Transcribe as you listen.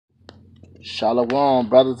Shalawam,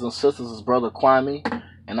 brothers and sisters, it's Brother Kwame,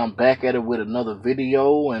 and I'm back at it with another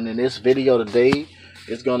video. And in this video today,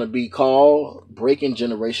 it's going to be called Breaking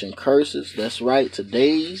Generation Curses. That's right,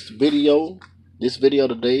 this video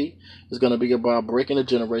today is going to be about breaking the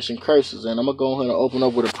generation curses. And I'm going to go ahead and open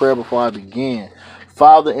up with a prayer before I begin.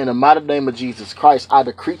 Father, in the mighty name of Jesus Christ, I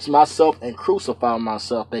decrease myself and crucify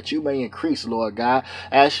myself, that you may increase, Lord God.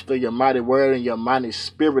 Ask for your mighty word and your mighty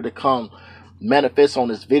spirit to come manifest on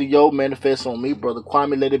this video, manifest on me, Brother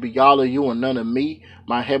Kwame. Let it be all of you and none of me.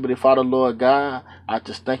 My Heavenly Father, Lord God, I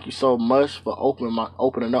just thank you so much for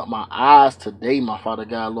opening up my eyes today, my Father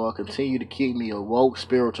God, Lord. Continue to keep me awoke,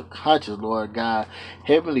 spiritual conscious, Lord God.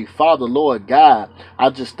 Heavenly Father, Lord God, I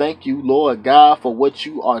just thank you, Lord God, for what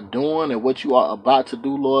you are doing and what you are about to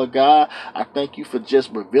do, Lord God. I thank you for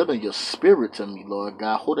just revealing your spirit to me, Lord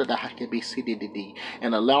God,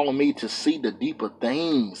 and allowing me to see the deeper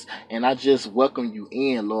things. And I just welcome you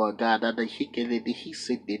in, Lord God.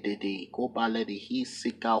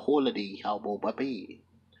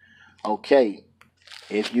 Okay,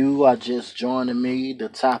 if you are just joining me, the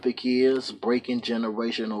topic is breaking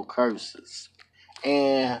generational curses.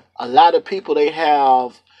 And a lot of people, they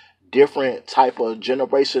have different type of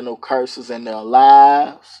generational curses in their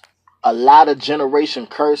lives. A lot of generation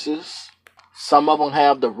curses. Some of them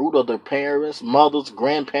have the root of their parents, mothers,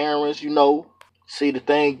 grandparents, See, the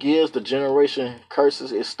thing is, the generation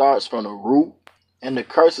curses, it starts from the root. And the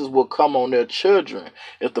curses will come on their children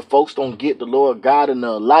if the folks don't get the Lord God in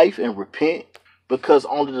their life and repent. Because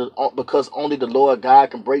only the Lord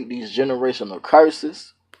God can break these generational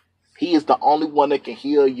curses. He is the only one that can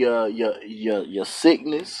heal your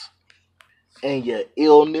sickness and your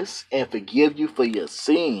illness and forgive you for your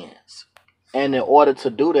sins. And in order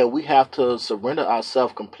to do that, we have to surrender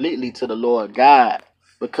ourselves completely to the Lord God.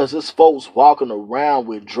 Because there's folks walking around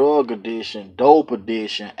with drug addiction, dope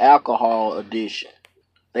addiction, alcohol addiction.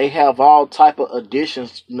 They have all type of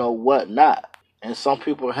addictions, whatnot. And some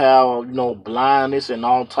people have, blindness and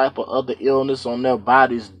all type of other illness on their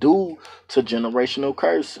bodies due to generational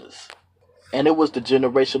curses. And it was the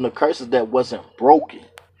generational curses that wasn't broken.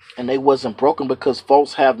 And they wasn't broken because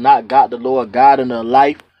folks have not got the Lord God in their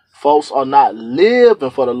life. Folks are not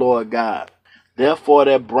living for the Lord God. Therefore,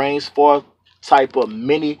 that brings forth type of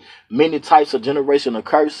many types of generational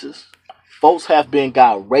curses. Folks have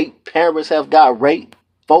got raped. Parents have got raped.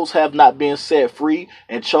 Folks have not been set free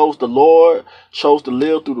and chose the Lord, chose to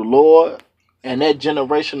live through the Lord. And that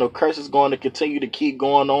generational curse is going to continue to keep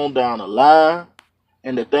going on down the line.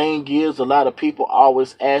 And the thing is, a lot of people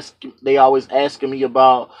always asking me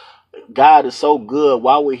about, God is so good,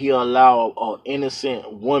 why would he allow an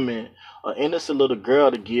innocent woman, an innocent little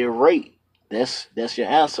girl to get raped? That's your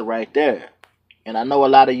answer right there. And I know a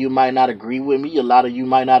lot of you might not agree with me, a lot of you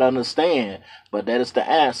might not understand, but that is the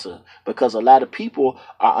answer. Because a lot of people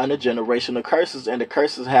are under generational curses, and the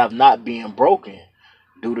curses have not been broken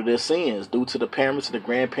due to their sins, due to the parents, the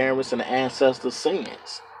grandparents, and the ancestors'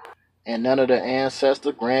 sins. And none of the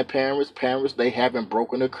ancestors, grandparents, parents, they haven't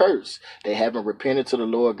broken the curse. They haven't repented to the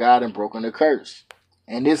Lord God and broken the curse.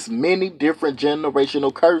 And there's many different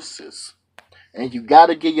generational curses. And you got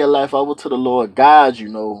to give your life over to the Lord God,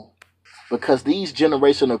 because these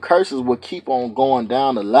generational curses will keep on going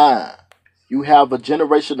down the line. You have a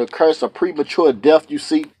generational curse of premature death. You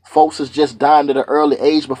see, folks is just dying at an early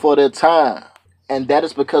age before their time. And that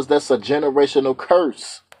is because that's a generational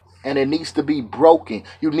curse. And it needs to be broken.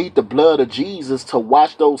 You need the blood of Jesus to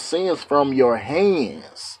wash those sins from your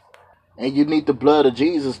hands. And you need the blood of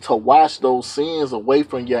Jesus to wash those sins away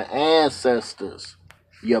from your ancestors.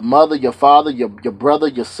 Your mother, your father, your brother,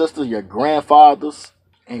 your sister, your grandfathers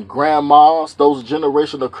and grandmas. Those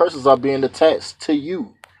generational curses are being attached to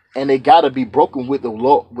you. And they got to be broken with the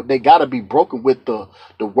Lord. They got to be broken with the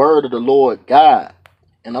word of the Lord God.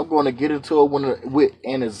 And I'm going to get into it with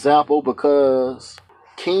an example, because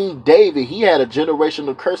King David, he had a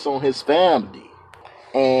generational curse on his family.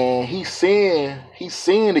 And he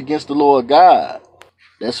sinned against the Lord God.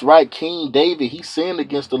 That's right, King David, he sinned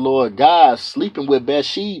against the Lord God, sleeping with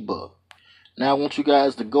Bathsheba. Now I want you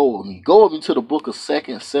guys to go with me. Go with me to the book of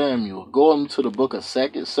 2 Samuel. Go with me to the book of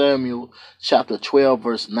 2 Samuel, chapter 12,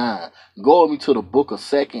 verse 9. Go with me to the book of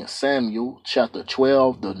 2 Samuel, chapter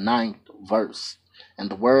 12, the 9th verse.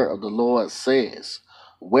 And the word of the Lord says,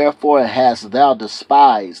 "Wherefore hast thou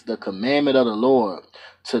despised the commandment of the Lord,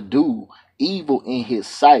 to do evil in his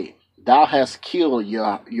sight? Thou hast killed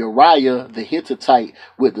Uriah the Hittite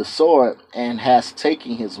with the sword, and hast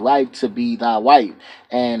taken his wife to be thy wife,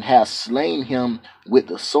 and hast slain him with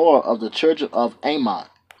the sword of the children of Ammon."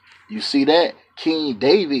 You see that? King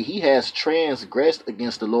David, he has transgressed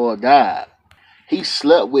against the Lord God. He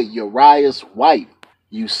slept with Uriah's wife.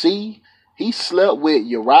 You see, he slept with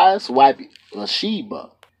Uriah's wife, Bathsheba.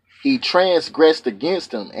 He transgressed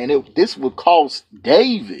against him, and this would cause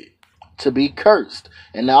David to be cursed.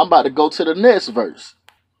 And now I'm about to go to the next verse.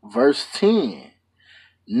 Verse 10.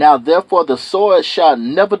 Now therefore the sword shall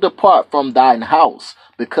never depart from thine house,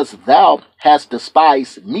 because thou hast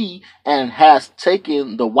despised me, and hast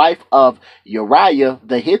taken the wife of Uriah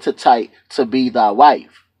the Hittite to be thy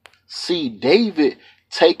wife. See, David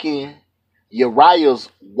taking Uriah's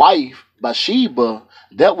wife, Bathsheba,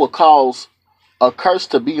 that will cause a curse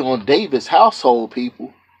to be on David's household,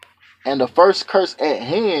 people. And the first curse at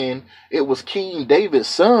hand, it was King David's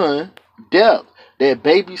son, death. That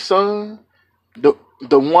baby son,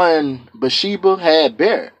 the one Bathsheba had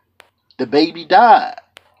bare. The baby died.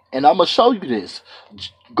 And I'm going to show you this.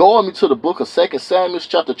 Go with me to the book of 2 Samuel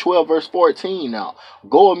chapter 12 verse 14 now.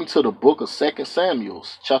 Go with me to the book of 2 Samuel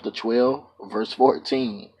chapter 12 verse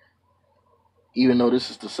 14. Even though this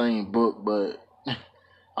is the same book, but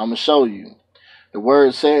I'm going to show you. The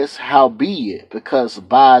word says, howbeit, because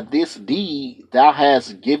by this deed thou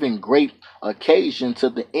hast given great occasion to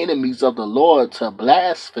the enemies of the Lord to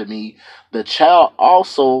blaspheme, the child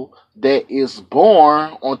also that is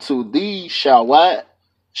born unto thee shall what?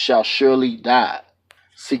 Shall surely die.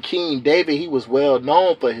 See, King David, he was well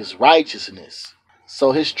known for his righteousness.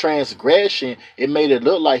 So his transgression, it made it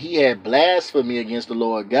look like he had blasphemy against the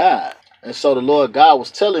Lord God. And so the Lord God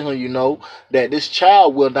was telling him, you know, that this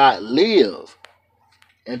child will not live.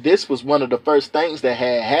 And this was one of the first things that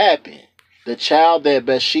had happened. The child that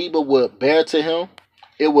Bathsheba would bear to him,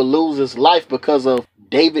 it would lose its life because of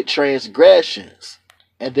David's transgressions.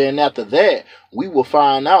 And then after that, we will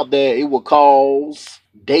find out that it will cause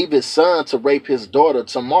David's son to rape his daughter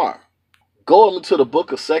Tamar. Go into the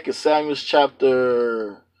book of 2 Samuel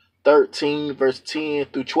chapter 13, verse 10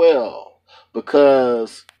 through 12.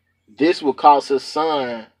 Because this will cause his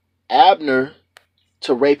son Abner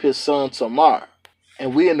to rape his son Tamar.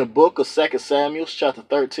 And we in the book of 2 Samuel chapter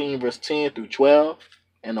 13 verse 10 through 12.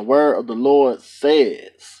 And the word of the Lord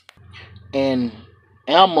says, and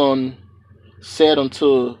Ammon said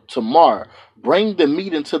unto Tamar, bring the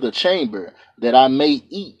meat into the chamber, that I may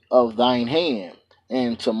eat of thine hand.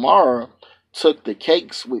 And Tamar took the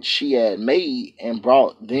cakes which she had made, and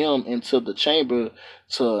brought them into the chamber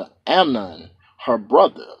to Amnon, her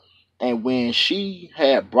brother. And when she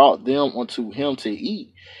had brought them unto him to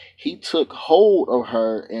eat, he took hold of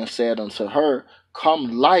her and said unto her,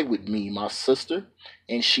 come lie with me, my sister.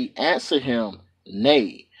 And she answered him,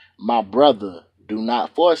 nay, my brother, do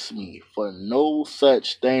not force me, for no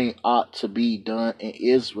such thing ought to be done in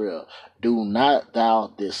Israel. Do not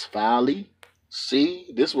thou this folly.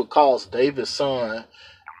 See, this would cause David's son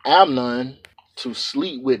Amnon to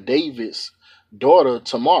sleep with David's daughter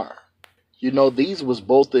Tamar. You know, these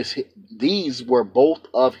were both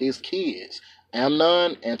of his kids,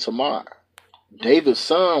 Amnon and Tamar. David's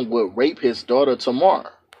son would rape his daughter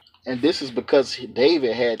Tamar. And this is because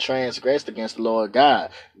David had transgressed against the Lord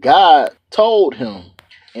God. God told him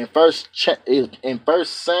in First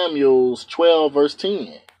Samuel 12 verse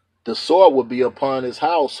 10, the sword would be upon his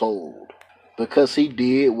household because he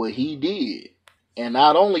did what he did. And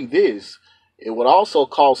not only this, it would also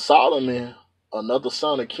cause Solomon, another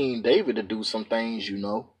son of King David, to do some things, you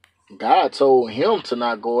know. God told him to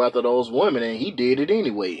not go after those women, and he did it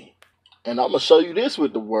anyway. And I'm going to show you this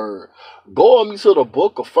with the word. Go with me to the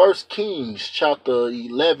book of 1 Kings chapter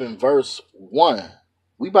 11 verse 1.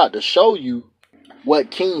 We about to show you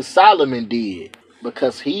what King Solomon did,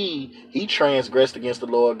 because he transgressed against the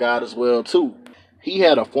Lord God as well too. He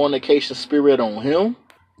had a fornication spirit on him,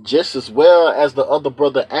 just as well as the other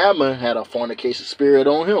brother Ammon had a fornication spirit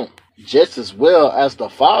on him. Just as well as the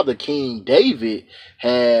father, King David,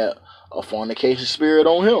 had a fornication spirit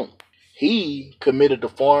on him. He committed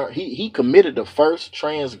the first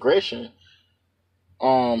transgression,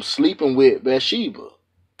 sleeping with Bathsheba.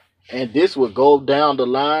 And this would go down the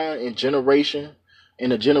line in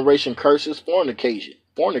the generation curses fornicating.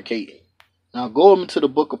 Now go into the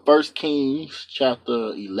book of 1 Kings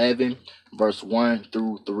chapter 11 verse 1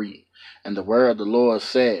 through 3. And the word of the Lord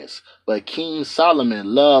says, but King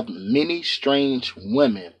Solomon loved many strange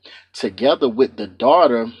women, together with the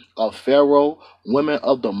daughter of Pharaoh, women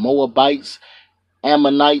of the Moabites,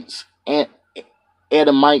 Ammonites, and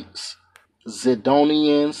Edomites,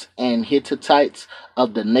 Zidonians, and Hittites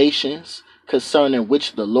of the nations, concerning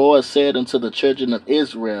which the Lord said unto the children of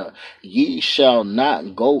Israel, ye shall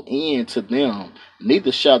not go in to them,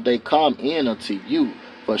 neither shall they come in unto you,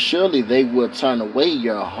 for surely they will turn away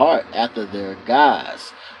your heart after their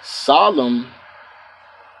gods. Solomon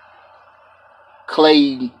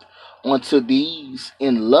claimed unto these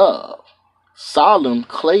in love. Solomon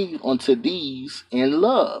clave unto these in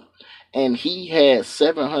love. And he had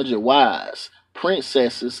 700 wives,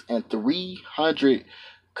 princesses, and 300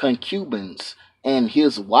 concubines, and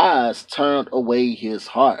his wives turned away his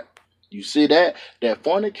heart. You see that? That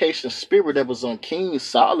fornication spirit that was on King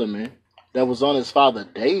Solomon, that was on his father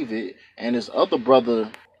David and his other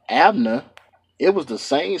brother Abner, it was the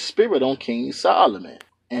same spirit on King Solomon.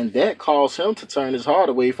 And that caused him to turn his heart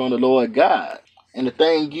away from the Lord God. And the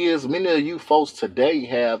thing is, many of you folks today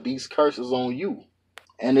have these curses on you.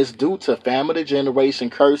 And it's due to family generation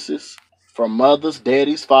curses from mothers,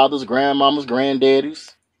 daddies, fathers, grandmamas,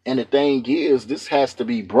 granddaddies. And the thing is, this has to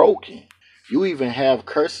be broken. You even have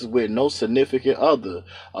curses with no significant other.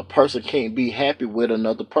 A person can't be happy with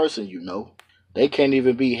another person, you know. They can't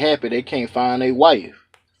even be happy. They can't find a wife.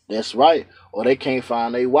 That's right. Or they can't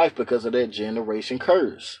find a wife because of that generation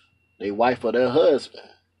curse. They wife or their husband.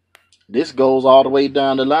 This goes all the way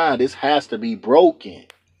down the line. This has to be broken.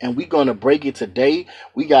 And we're going to break it today.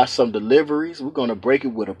 We got some deliveries. We're going to break it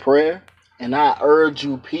with a prayer. And I urge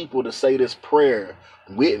you people to say this prayer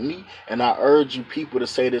with me. And I urge you people to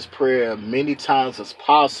say this prayer many times as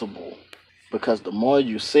possible. Because the more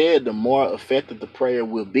you say it, the more effective the prayer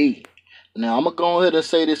will be. Now, I'm going to go ahead and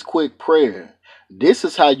say this quick prayer. This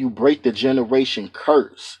is how you break the generation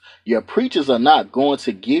curse. Your preachers are not going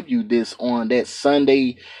to give you this on that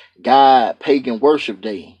Sunday God pagan worship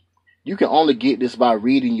day. You can only get this by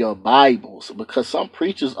reading your Bibles, because some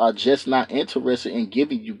preachers are just not interested in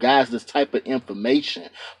giving you guys this type of information.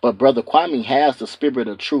 But Brother Kwame has the spirit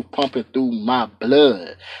of truth pumping through my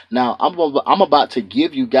blood. Now, I'm about to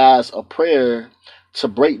give you guys a prayer to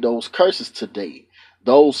break those curses today.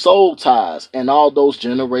 Those soul ties and all those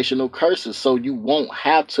generational curses, so you won't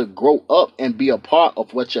have to grow up and be a part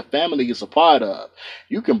of what your family is a part of.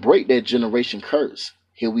 You can break that generation curse.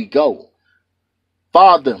 Here we go.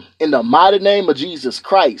 Father, in the mighty name of Jesus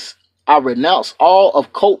Christ, I renounce all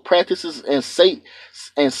of cult practices,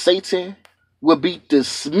 and Satan will be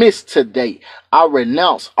dismissed today. I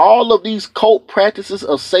renounce all of these cult practices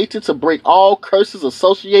of Satan to break all curses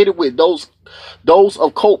associated with those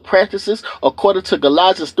of cult practices. According to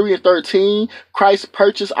Galatians 3:13, Christ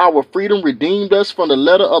purchased our freedom, redeemed us from the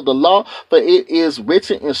letter of the law, for it is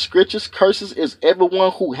written in scriptures, curses is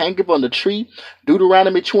everyone who hangeth on the tree.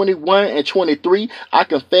 Deuteronomy 21:23, I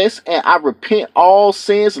confess and I repent all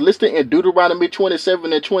sins listed in Deuteronomy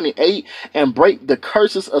 27:28, and break the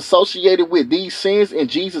curses associated with these sins in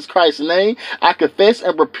Jesus Christ's name. I confess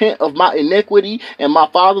and repent of my iniquity and my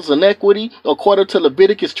father's iniquity. According to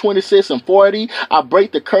Leviticus 26:40, I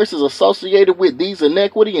break the curses associated with these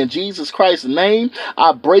iniquity in Jesus Christ's name.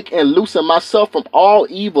 I break and loosen myself from all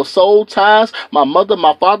evil soul ties. My mother,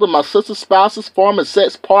 my father, my sister, spouses, former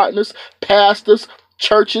sex partners, pastors,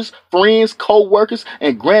 churches, friends, co-workers,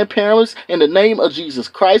 and grandparents. In the name of Jesus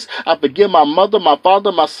Christ, I forgive my mother, my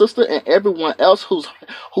father, my sister, and everyone else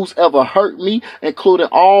who's ever hurt me, including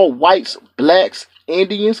all whites, blacks,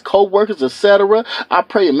 Indians, co-workers, etc. I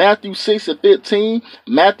pray Matthew 6:15,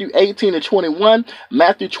 Matthew 18:21,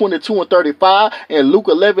 Matthew 22:35, and Luke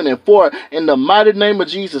 11:4. In the mighty name of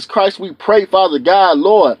Jesus Christ, we pray, Father God,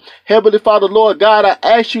 Lord. Heavenly Father, Lord God, I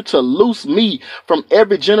ask you to loose me from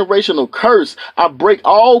every generational curse. I break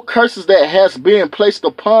all curses that has been placed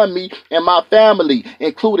upon me and my family,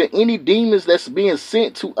 including any demons that's being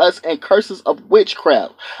sent to us, and curses of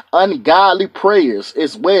witchcraft, ungodly prayers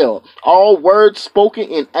as well. All words spoken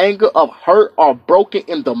in anger of hurt are broken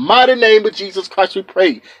in the mighty name of Jesus Christ, we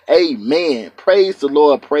pray. Amen. Praise the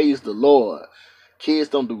Lord. Praise the Lord. Kids,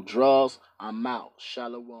 don't do drugs. I'm out.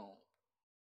 Shalawam.